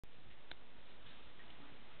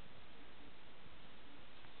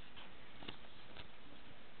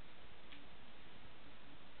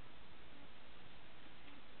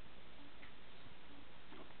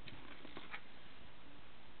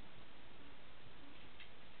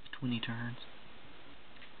20 turns.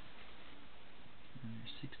 And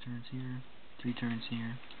there's 6 turns here, 3 turns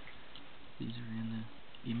here. These are in the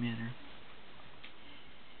emitter.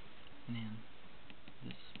 And then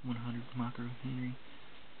this 100 microhenry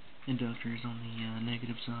inductor is on the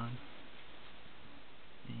negative side.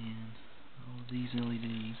 And all of these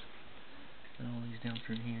LEDs, and all these down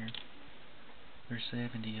through here, there's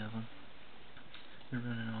 70 of them. They're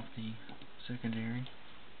running off the secondary.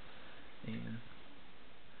 And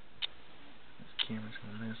this camera's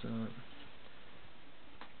gonna mess up.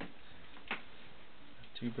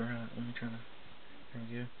 Too bright. Let me try to. There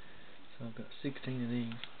we go. So I've got 16 of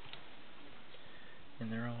these,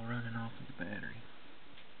 and they're all running off of the battery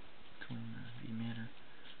between the emitter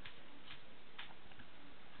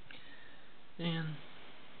and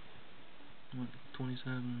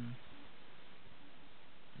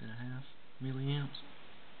 27.5 milliamps.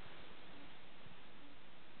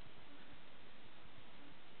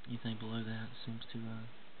 Anything below that seems to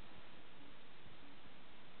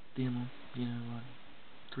dim them, you know, like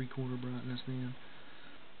 3/4 brightness then.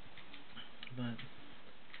 But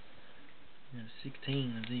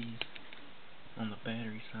 16 of these on the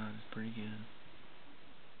battery side is pretty good.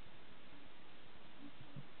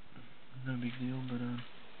 No big deal, but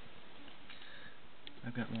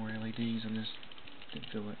I've got more LEDs. I just didn't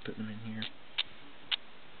feel like putting them in here.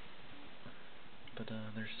 But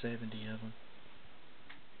there's 70 of them.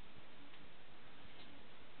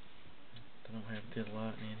 I don't have good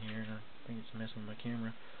lighting in here, and I think it's messing with my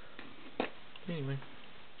camera. Anyway,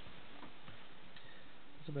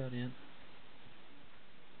 that's about it.